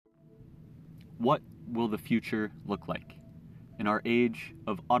What will the future look like? In our age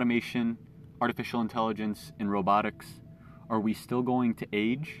of automation, artificial intelligence, and robotics, are we still going to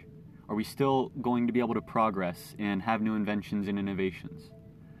age? Are we still going to be able to progress and have new inventions and innovations?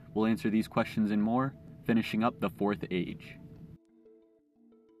 We'll answer these questions and more, finishing up the fourth age.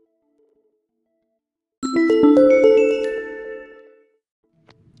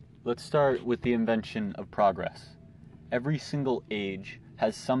 Let's start with the invention of progress. Every single age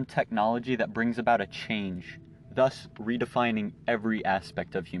has some technology that brings about a change, thus redefining every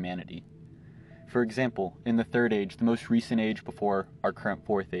aspect of humanity. For example, in the third age, the most recent age before our current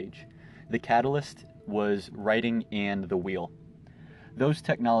fourth age, the catalyst was writing and the wheel. Those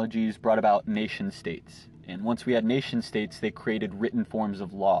technologies brought about nation states, and once we had nation states, they created written forms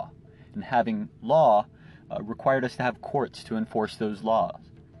of law. And having law required us to have courts to enforce those laws.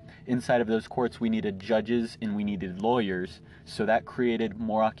 Inside of those courts, we needed judges and we needed lawyers, so that created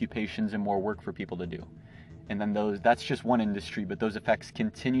more occupations and more work for people to do. And then that's just one industry, but those effects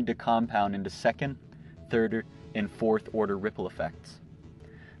continued to compound into second, third, and fourth order ripple effects.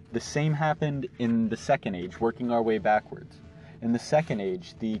 The same happened in the second age, working our way backwards. In the second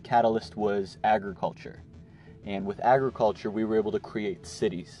age, the catalyst was agriculture. And with agriculture, we were able to create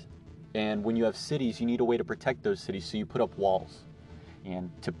cities. And when you have cities, you need a way to protect those cities, so you put up walls.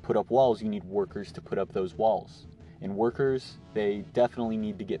 And to put up walls, you need workers to put up those walls. And workers, they definitely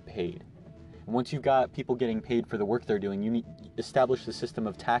need to get paid. And once you've got people getting paid for the work they're doing, you need to establish the system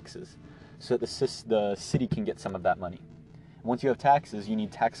of taxes so that the city can get some of that money. And once you have taxes, you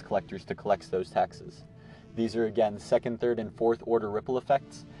need tax collectors to collect those taxes. These are, again, second, third, and fourth order ripple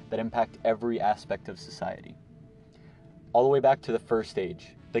effects that impact every aspect of society. All the way back to the first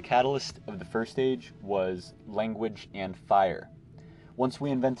age. The catalyst of the first age was language and fire. Once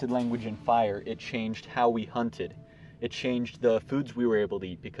we invented language and fire, it changed how we hunted. It changed the foods we were able to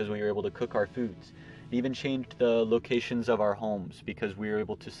eat because we were able to cook our foods. It even changed the locations of our homes because we were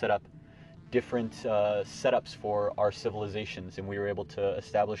able to set up different setups for our civilizations, and we were able to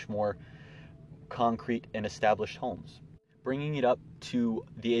establish more concrete and established homes. Bringing it up to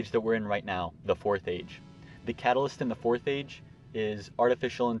the age that we're in right now, the fourth age. The catalyst in the fourth age is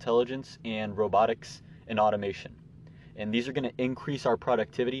artificial intelligence and robotics and automation. And these are going to increase our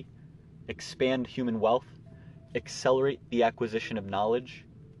productivity, expand human wealth, accelerate the acquisition of knowledge,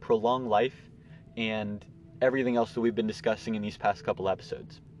 prolong life, and everything else that we've been discussing in these past couple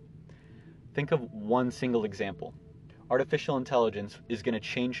episodes. Think of one single example. Artificial intelligence is going to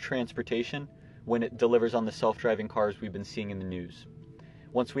change transportation when it delivers on the self-driving cars we've been seeing in the news.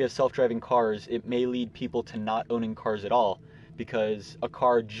 Once we have self-driving cars, it may lead people to not owning cars at all, because a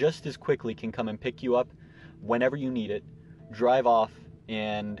car just as quickly can come and pick you up whenever you need it, drive off,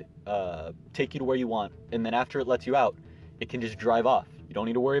 and take you to where you want. And then after it lets you out, it can just drive off. You don't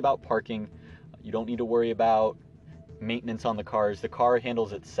need to worry about parking. You don't need to worry about maintenance on the cars. The car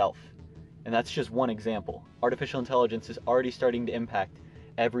handles itself. And that's just one example. Artificial intelligence is already starting to impact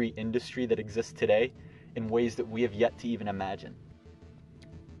every industry that exists today in ways that we have yet to even imagine.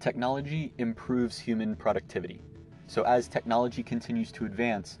 Technology improves human productivity. So as technology continues to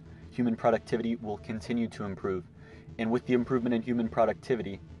advance, human productivity will continue to improve. And with the improvement in human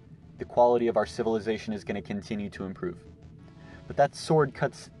productivity, the quality of our civilization is going to continue to improve. But that sword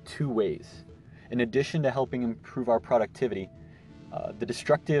cuts two ways. In addition to helping improve our productivity, the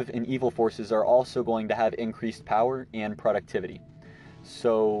destructive and evil forces are also going to have increased power and productivity.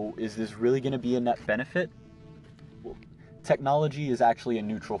 So is this really going to be a net benefit? Well, technology is actually a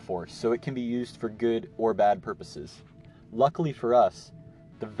neutral force, so it can be used for good or bad purposes. Luckily for us,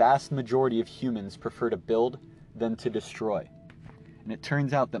 the vast majority of humans prefer to build than to destroy. And it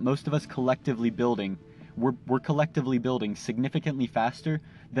turns out that most of us collectively building, we're collectively building significantly faster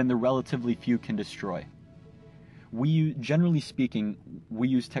than the relatively few can destroy. Generally speaking, we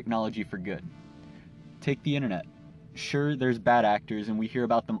use technology for good. Take the internet. Sure, there's bad actors and we hear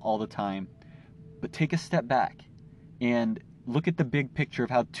about them all the time, but take a step back and look at the big picture of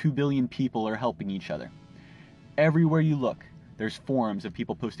how 2 billion people are helping each other. Everywhere you look, there's forums of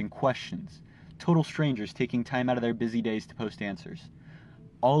people posting questions, total strangers taking time out of their busy days to post answers.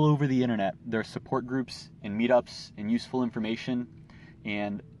 All over the internet, there are support groups and meetups and useful information,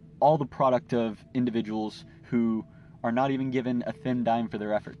 and all the product of individuals who are not even given a thin dime for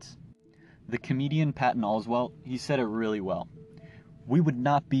their efforts. The comedian Patton Oswalt, he said it really well. We would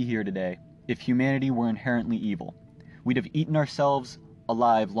not be here today if humanity were inherently evil. We'd have eaten ourselves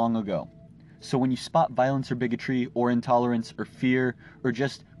alive long ago. So when you spot violence or bigotry or intolerance or fear or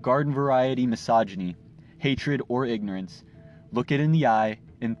just garden variety misogyny, hatred or ignorance, look it in the eye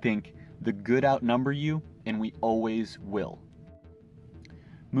and think the good outnumber you, and we always will.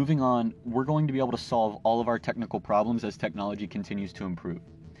 Moving on, we're going to be able to solve all of our technical problems as technology continues to improve.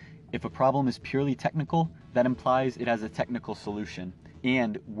 If a problem is purely technical, that implies it has a technical solution,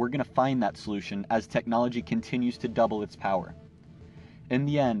 and we're going to find that solution as technology continues to double its power. In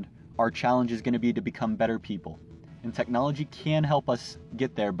the end, our challenge is going to be to become better people, and technology can help us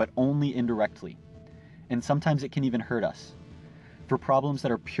get there, but only indirectly. And sometimes it can even hurt us. For problems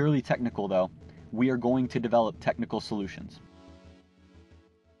that are purely technical, though, we are going to develop technical solutions.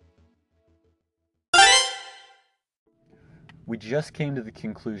 We just came to the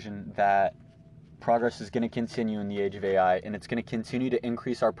conclusion that progress is going to continue in the age of AI, and it's going to continue to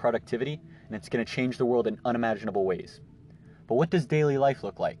increase our productivity, and it's going to change the world in unimaginable ways. But what does daily life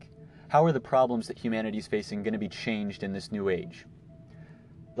look like? How are the problems that humanity is facing going to be changed in this new age?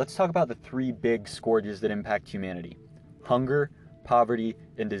 Let's talk about the three big scourges that impact humanity: hunger, poverty,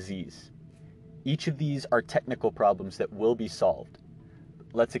 and disease. Each of these are technical problems that will be solved.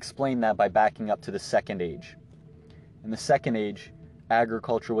 Let's explain that by backing up to the Second Age. In the Second Age,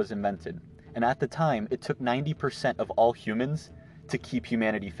 agriculture was invented, and at the time, it took 90% of all humans to keep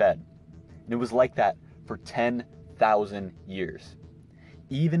humanity fed. And it was like that for 10,000 years.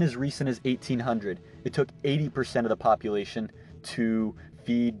 Even as recent as 1800, it took 80% of the population to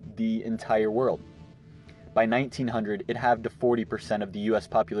feed the entire world. By 1900, it halved to 40% of the US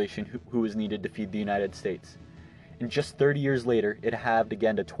population who was needed to feed the United States. And just 30 years later, it halved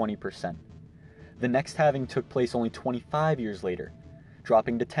again to 20%. The next halving took place only 25 years later,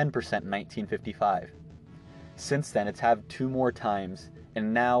 dropping to 10% in 1955. Since then, it's halved 2 more times,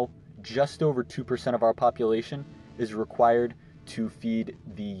 and now just over 2% of our population is required to feed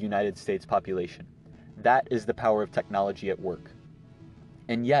the United States population. That is the power of technology at work.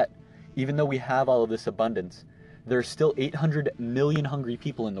 And yet, even though we have all of this abundance, there are still 800 million hungry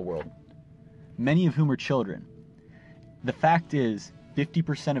people in the world, many of whom are children. The fact is,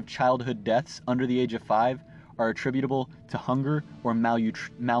 50% of childhood deaths under the age of 5 are attributable to hunger or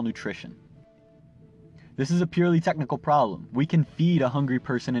malnutrition. This is a purely technical problem. We can feed a hungry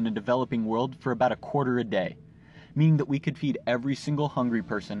person in a developing world for about $0.25 a day, meaning that we could feed every single hungry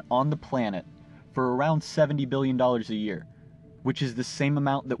person on the planet for around $70 billion a year, which is the same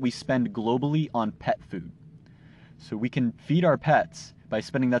amount that we spend globally on pet food. So we can feed our pets by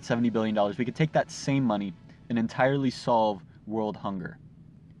spending that $70 billion. We could take that same money and entirely solve world hunger.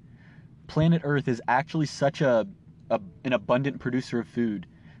 Planet Earth is actually such an abundant producer of food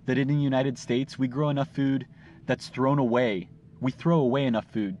that in the United States, we grow enough food that's thrown away. We throw away enough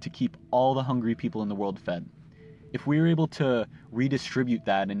food to keep all the hungry people in the world fed. If we were able to redistribute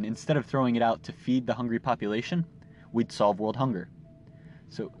that, and instead of throwing it out to feed the hungry population, we'd solve world hunger.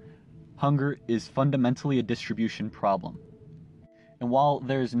 So hunger is fundamentally a distribution problem. And while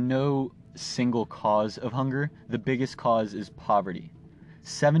there's no single cause of hunger, the biggest cause is poverty.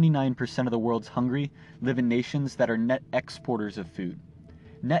 79% of the world's hungry live in nations that are net exporters of food.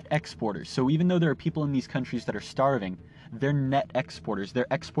 Net exporters. So even though there are people in these countries that are starving, they're net exporters. They're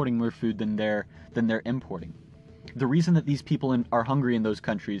exporting more food than they're importing. The reason that these people are hungry in those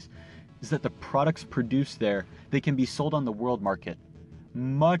countries is that the products produced there, they can be sold on the world market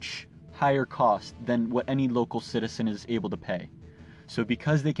much higher cost than what any local citizen is able to pay. So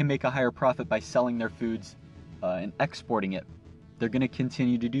because they can make a higher profit by selling their foods and exporting it, they're going to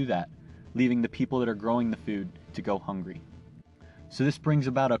continue to do that, leaving the people that are growing the food to go hungry. So this brings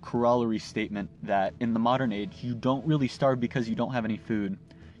about a corollary statement that in the modern age, you don't really starve because you don't have any food.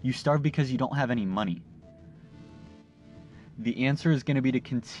 You starve because you don't have any money. The answer is going to be to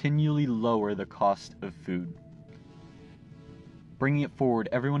continually lower the cost of food. Bringing it forward,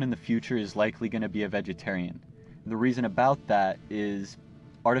 everyone in the future is likely going to be a vegetarian. The reason about that is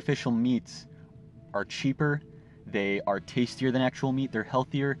artificial meats are cheaper, they are tastier than actual meat, they're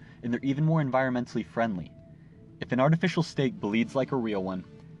healthier, and they're even more environmentally friendly. If an artificial steak bleeds like a real one,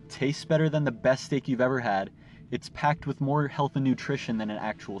 tastes better than the best steak you've ever had, it's packed with more health and nutrition than an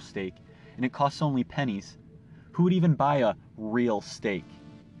actual steak, and it costs only pennies, who would even buy a real steak?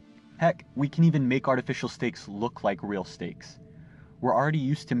 Heck, we can even make artificial steaks look like real steaks. We're already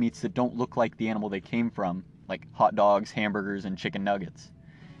used to meats that don't look like the animal they came from, like hot dogs, hamburgers, and chicken nuggets.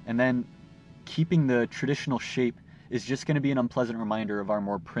 And then keeping the traditional shape is just going to be an unpleasant reminder of our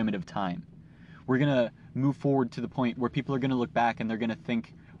more primitive time. We're going to move forward to the point where people are going to look back and they're going to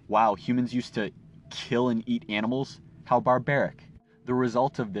think, wow, humans used to kill and eat animals? How barbaric. The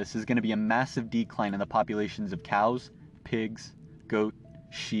result of this is going to be a massive decline in the populations of cows, pigs, goat,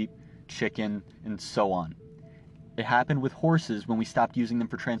 sheep, chicken, and so on. It happened with horses when we stopped using them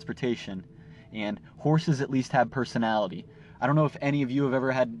for transportation, and horses at least have personality. I don't know if any of you have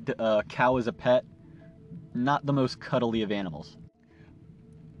ever had a cow as a pet. Not the most cuddly of animals.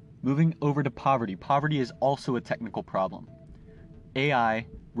 Moving over to poverty. Poverty is also a technical problem. AI,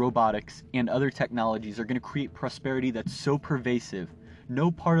 robotics, and other technologies are going to create prosperity that's so pervasive,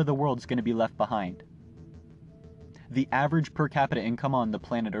 no part of the world is going to be left behind. The average per capita income on the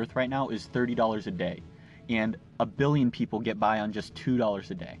planet Earth right now is $30 a day, and 1 billion people get by on just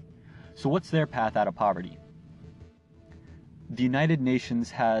 $2 a day. So what's their path out of poverty? The United Nations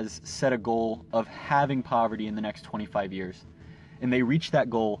has set a goal of halving poverty in the next 25 years. And they reached that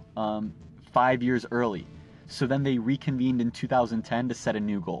goal 5 years early. So then they reconvened in 2010 to set a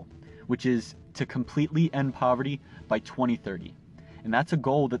new goal, which is to completely end poverty by 2030. And that's a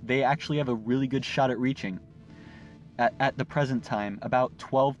goal that they actually have a really good shot at reaching. At the present time, about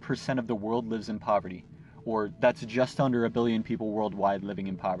 12% of the world lives in poverty, or that's just under 1 billion people worldwide living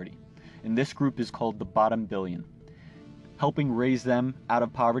in poverty. And this group is called the bottom billion. Helping raise them out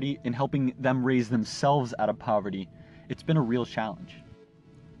of poverty and helping them raise themselves out of poverty, it's been a real challenge.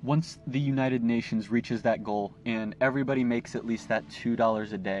 Once the United Nations reaches that goal and everybody makes at least that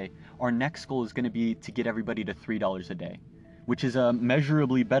 $2 a day, our next goal is going to be to get everybody to $3 a day, which is a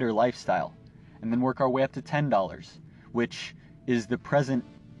measurably better lifestyle. And then work our way up to $10, which is the present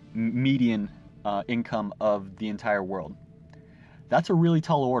median income of the entire world. That's a really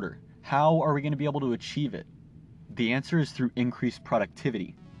tall order. How are we going to be able to achieve it? The answer is through increased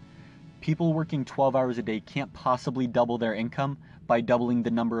productivity. People working 12 hours a day can't possibly double their income by doubling the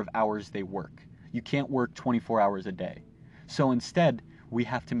number of hours they work. You can't work 24 hours a day. So instead, we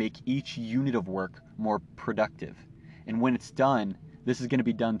have to make each unit of work more productive. And when it's done, this is going to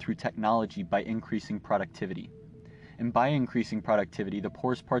be done through technology by increasing productivity. And by increasing productivity, the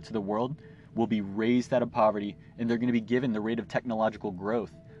poorest parts of the world will be raised out of poverty, and they're going to be given the rate of technological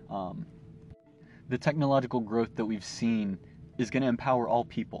growth. The technological growth that we've seen is going to empower all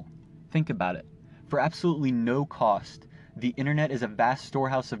people. Think about it. For absolutely no cost, the internet is a vast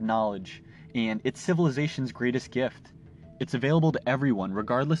storehouse of knowledge, and it's civilization's greatest gift. It's available to everyone,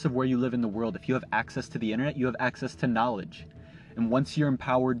 regardless of where you live in the world. If you have access to the internet, you have access to knowledge. And once you're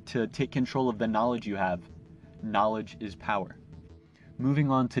empowered to take control of the knowledge you have, knowledge is power.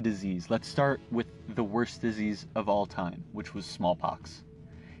 Moving on to disease, let's start with the worst disease of all time, which was smallpox.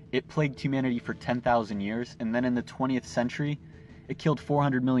 It plagued humanity for 10,000 years, and then in the 20th century, it killed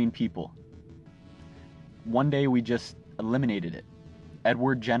 400 million people. One day we just eliminated it.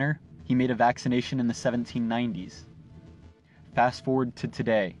 Edward Jenner, he made a vaccination in the 1790s. Fast forward to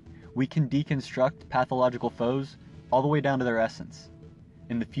today, we can deconstruct pathological foes all the way down to their essence.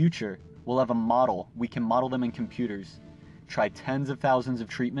 In the future, we'll have a model, we can model them in computers, try tens of thousands of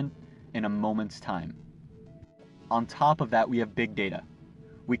treatment in a moment's time. On top of that, we have big data.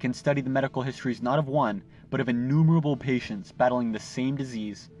 We can study the medical histories not of one, but of innumerable patients battling the same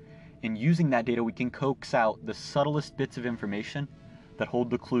disease, and using that data we can coax out the subtlest bits of information that hold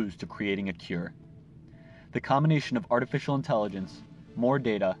the clues to creating a cure. The combination of artificial intelligence, more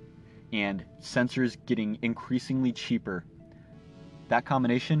data, and sensors getting increasingly cheaper, that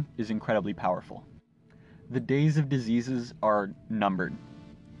combination is incredibly powerful. The days of diseases are numbered,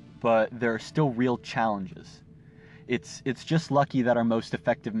 but there are still real challenges. It's just lucky that our most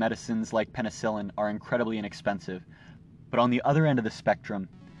effective medicines like penicillin are incredibly inexpensive. But on the other end of the spectrum,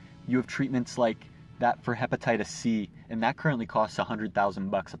 you have treatments like that for hepatitis C, and that currently costs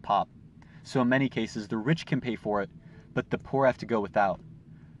 $100,000 a pop. So in many cases, the rich can pay for it, but the poor have to go without.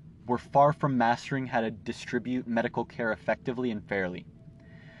 We're far from mastering how to distribute medical care effectively and fairly.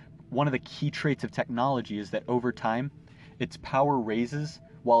 One of the key traits of technology is that over time, its power raises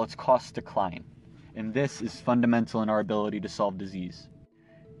while its costs decline. And this is fundamental in our ability to solve disease.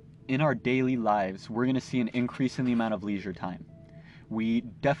 In our daily lives, we're going to see an increase in the amount of leisure time. We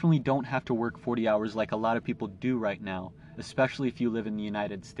definitely don't have to work 40 hours like a lot of people do right now, especially if you live in the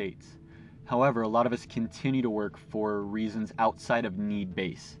United States. However, a lot of us continue to work for reasons outside of need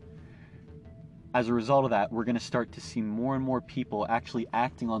base. As a result of that, we're going to start to see more and more people actually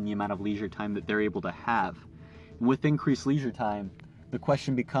acting on the amount of leisure time that they're able to have. And with increased leisure time, the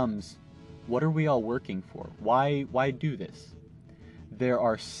question becomes, what are we all working for? Why do this? There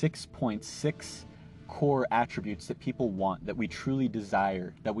are 6.6 core attributes that people want, that we truly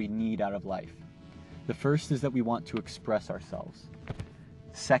desire, that we need out of life. The first is that we want to express ourselves.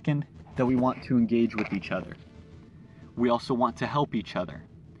 Second, that we want to engage with each other. We also want to help each other.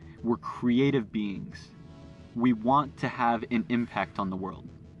 We're creative beings. We want to have an impact on the world.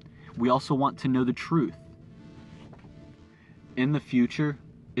 We also want to know the truth. In the future,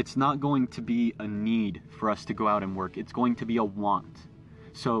 it's not going to be a need for us to go out and work. It's going to be a want.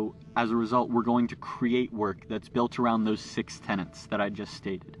 So as a result, we're going to create work that's built around those 6 tenets that I just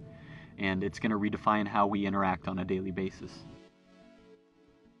stated. And it's going to redefine how we interact on a daily basis.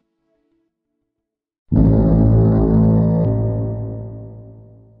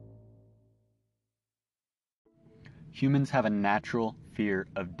 Humans have a natural fear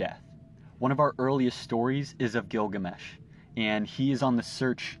of death. One of our earliest stories is of Gilgamesh, and he is on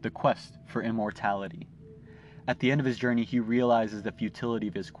the quest for immortality. At the end of his journey, he realizes the futility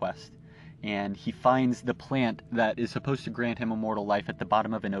of his quest, and he finds the plant that is supposed to grant him immortal life at the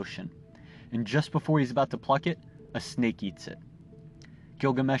bottom of an ocean. And just before he's about to pluck it, a snake eats it.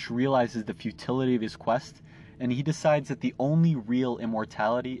 Gilgamesh realizes the futility of his quest, and he decides that the only real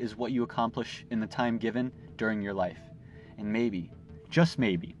immortality is what you accomplish in the time given during your life. And maybe, just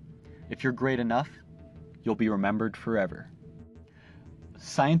maybe, if you're great enough, you'll be remembered forever.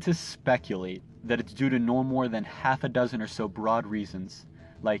 Scientists speculate that it's due to no more than half a dozen or so broad reasons,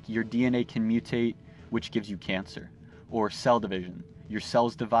 like your DNA can mutate, which gives you cancer, or cell division. Your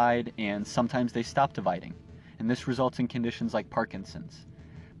cells divide and sometimes they stop dividing, and this results in conditions like Parkinson's.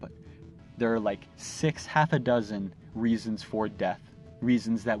 But there are like half a dozen reasons for death,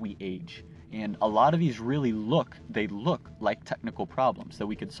 reasons that we age, and a lot of these really look like technical problems that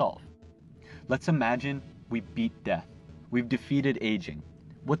we could solve. Let's imagine we beat death. We've defeated aging.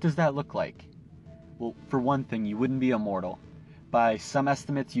 What does that look like? Well, for one thing, you wouldn't be immortal. By some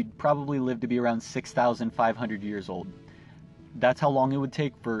estimates, you'd probably live to be around 6,500 years old. That's how long it would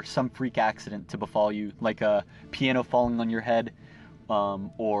take for some freak accident to befall you, like a piano falling on your head,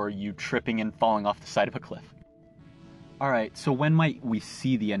 or you tripping and falling off the side of a cliff. Alright, so when might we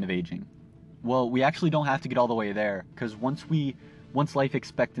see the end of aging? Well, we actually don't have to get all the way there, because once life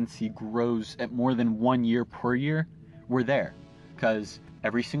expectancy grows at more than 1 year per year, we're there. Because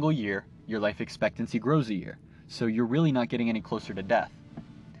every single year, your life expectancy grows a year, so you're really not getting any closer to death.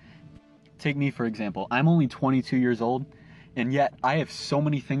 Take me, for example. I'm only 22 years old, and yet I have so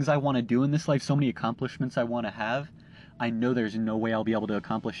many things I want to do in this life, so many accomplishments I want to have. I know there's no way I'll be able to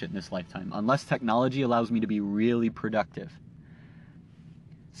accomplish it in this lifetime, unless technology allows me to be really productive.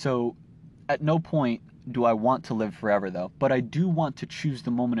 So, at no point do I want to live forever, though, but I do want to choose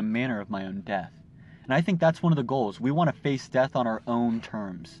the moment and manner of my own death. And I think that's one of the goals. We want to face death on our own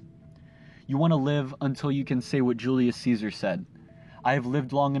terms. You want to live until you can say what Julius Caesar said: I have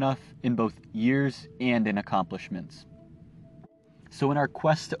lived long enough in both years and in accomplishments. So in our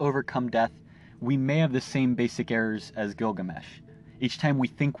quest to overcome death, we may have the same basic errors as Gilgamesh. Each time we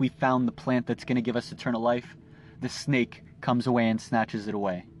think we found the plant that's going to give us eternal life, the snake comes away and snatches it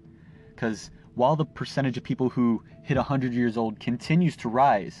away. Because while the percentage of people who hit 100 years old continues to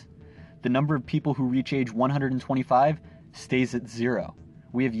rise, the number of people who reach age 125 stays at 0.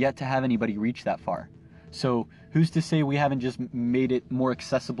 We have yet to have anybody reach that far. So who's to say we haven't just made it more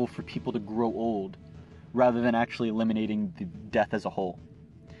accessible for people to grow old, rather than actually eliminating the death as a whole?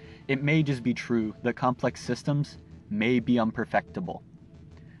 It may just be true that complex systems may be unperfectible.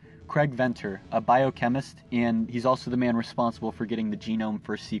 Craig Venter, a biochemist, and he's also the man responsible for getting the genome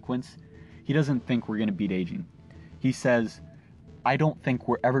first sequence, he doesn't think we're going to beat aging. He says, I don't think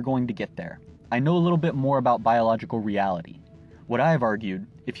we're ever going to get there. I know a little bit more about biological reality. What I have argued,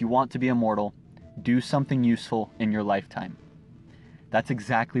 if you want to be immortal, do something useful in your lifetime. That's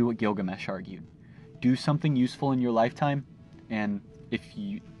exactly what Gilgamesh argued. Do something useful in your lifetime, and if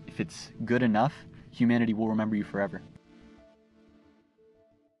it's good enough, humanity will remember you forever.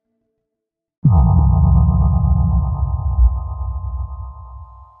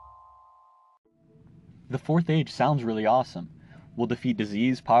 The fourth age sounds really awesome. We'll defeat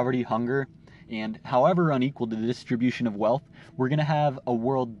disease, poverty, hunger, and however unequal the distribution of wealth, we're going to have a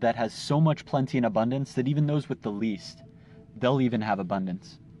world that has so much plenty and abundance that even those with the least, they'll even have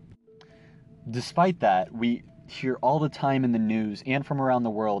abundance. Despite that, we hear all the time in the news and from around the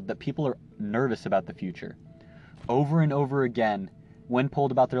world that people are nervous about the future. Over and over again, when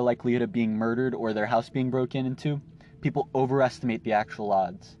polled about their likelihood of being murdered or their house being broken into, people overestimate the actual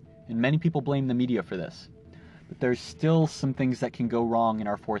odds. And many people blame the media for this. But there's still some things that can go wrong in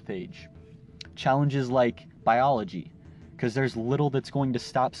our fourth age. Challenges like biology, because there's little that's going to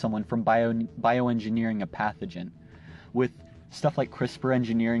stop someone from bioengineering a pathogen. With stuff like CRISPR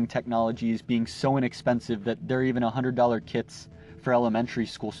engineering technologies being so inexpensive that there are even $100 kits for elementary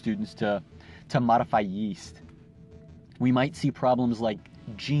school students to modify yeast. We might see problems like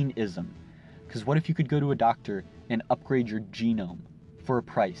geneism, because what if you could go to a doctor and upgrade your genome for a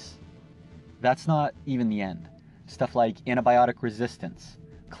price? That's not even the end. Stuff like antibiotic resistance,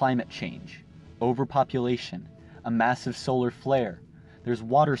 climate change, overpopulation, a massive solar flare. There's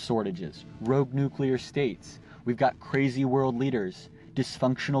water shortages, rogue nuclear states. We've got crazy world leaders,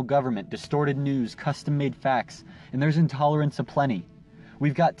 dysfunctional government, distorted news, custom-made facts, and there's intolerance aplenty.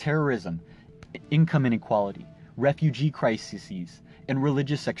 We've got terrorism, income inequality, refugee crises, and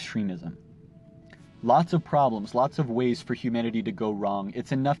religious extremism. Lots of problems, lots of ways for humanity to go wrong.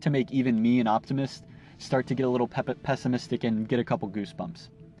 It's enough to make even me, an optimist, start to get a little pessimistic and get a couple goosebumps.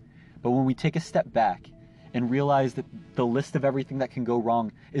 But when we take a step back and realize that the list of everything that can go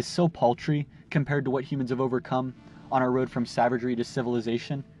wrong is so paltry compared to what humans have overcome on our road from savagery to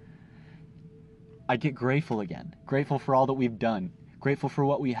civilization, I get grateful again. Grateful for all that we've done. Grateful for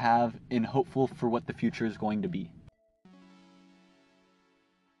what we have and hopeful for what the future is going to be.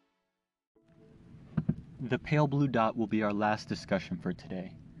 The pale blue dot will be our last discussion for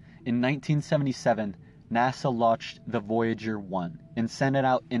today. In 1977, NASA launched the Voyager 1 and sent it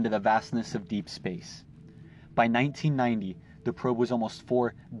out into the vastness of deep space. By 1990, the probe was almost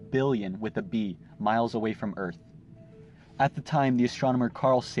 4 billion with a B miles away from Earth. At the time, the astronomer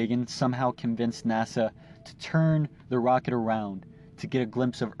Carl Sagan somehow convinced NASA to turn the rocket around to get a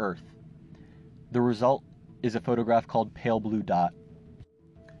glimpse of Earth. The result is a photograph called Pale Blue Dot.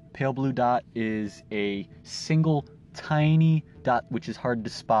 Pale blue dot is a single tiny dot which is hard to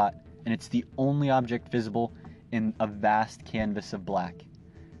spot, and it's the only object visible in a vast canvas of black.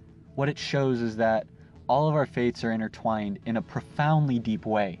 What it shows is that all of our fates are intertwined in a profoundly deep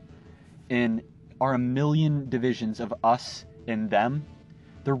way. In our million divisions of us and them,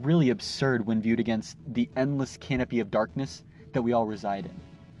 they're really absurd when viewed against the endless canopy of darkness that we all reside in.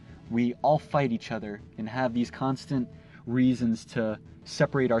 We all fight each other and have these constant reasons to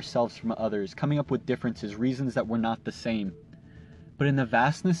separate ourselves from others, coming up with differences, reasons that we're not the same. But in the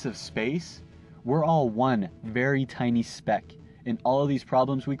vastness of space, we're all one very tiny speck, and all of these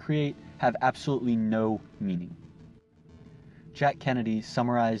problems we create have absolutely no meaning. Jack Kennedy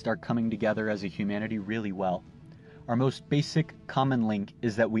summarized our coming together as a humanity really well. Our most basic common link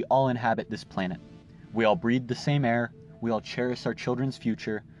is that we all inhabit this planet. We all breathe the same air, we all cherish our children's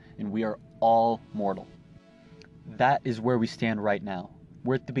future, and we are all mortal. That is where we stand right now.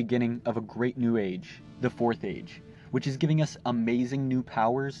 We're at the beginning of a great new age, the Fourth Age, which is giving us amazing new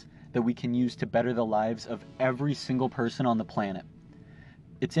powers that we can use to better the lives of every single person on the planet.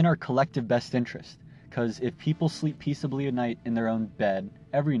 It's in our collective best interest, because if people sleep peaceably at night in their own bed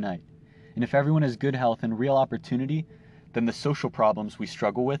every night, and if everyone has good health and real opportunity, then the social problems we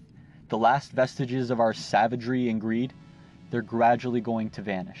struggle with, the last vestiges of our savagery and greed, they're gradually going to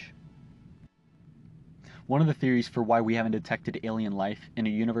vanish. One of the theories for why we haven't detected alien life in a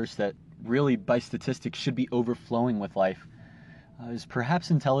universe that really, by statistics, should be overflowing with life is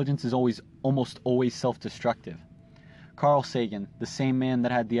perhaps intelligence is almost always self-destructive. Carl Sagan, the same man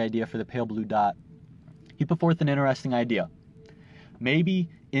that had the idea for the pale blue dot, he put forth an interesting idea. Maybe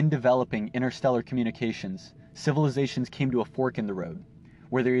in developing interstellar communications, civilizations came to a fork in the road,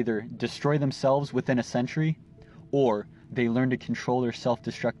 where they either destroy themselves within a century, or they learn to control their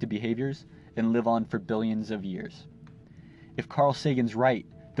self-destructive behaviors and live on for billions of years. If Carl Sagan's right,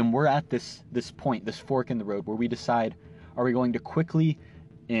 then we're at this point, this fork in the road, where we decide, are we going to quickly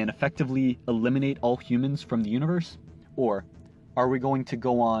and effectively eliminate all humans from the universe? Or are we going to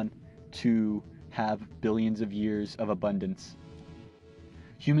go on to have billions of years of abundance?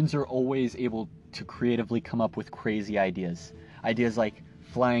 Humans are always able to creatively come up with crazy ideas. Ideas like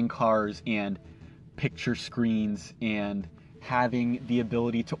flying cars and picture screens and having the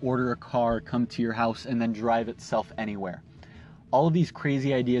ability to order a car, come to your house, and then drive itself anywhere. All of these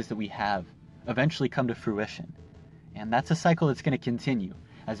crazy ideas that we have eventually come to fruition. And that's a cycle that's going to continue.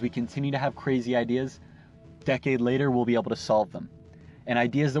 As we continue to have crazy ideas, a decade later we'll be able to solve them. And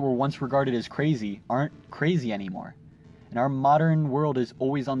ideas that were once regarded as crazy aren't crazy anymore. And our modern world is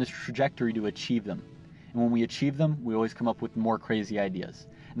always on this trajectory to achieve them. And when we achieve them, we always come up with more crazy ideas.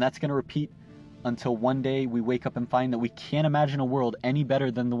 And that's going to repeat until one day we wake up and find that we can't imagine a world any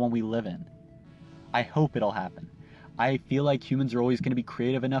better than the one we live in. I hope it'll happen. I feel like humans are always going to be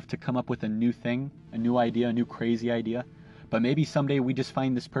creative enough to come up with a new thing, a new idea, a new crazy idea. But maybe someday we just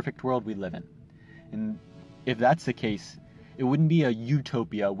find this perfect world we live in. And if that's the case, it wouldn't be a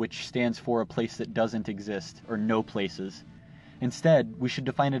utopia, which stands for a place that doesn't exist, or no places. Instead, we should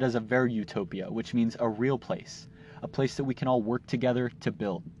define it as a ver-utopia, which means a real place, a place that we can all work together to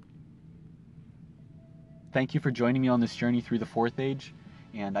build. Thank you for joining me on this journey through the Fourth Age,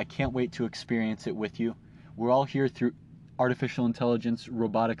 and I can't wait to experience it with you. We're all here through artificial intelligence,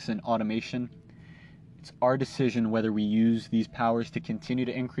 robotics, and automation. It's our decision whether we use these powers to continue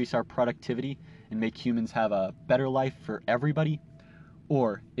to increase our productivity and make humans have a better life for everybody,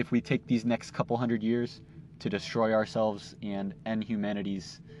 or if we take these next couple hundred years to destroy ourselves and end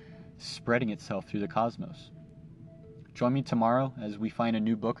humanity's spreading itself through the cosmos. Join me tomorrow as we find a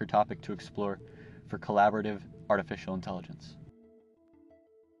new book or topic to explore for collaborative artificial intelligence.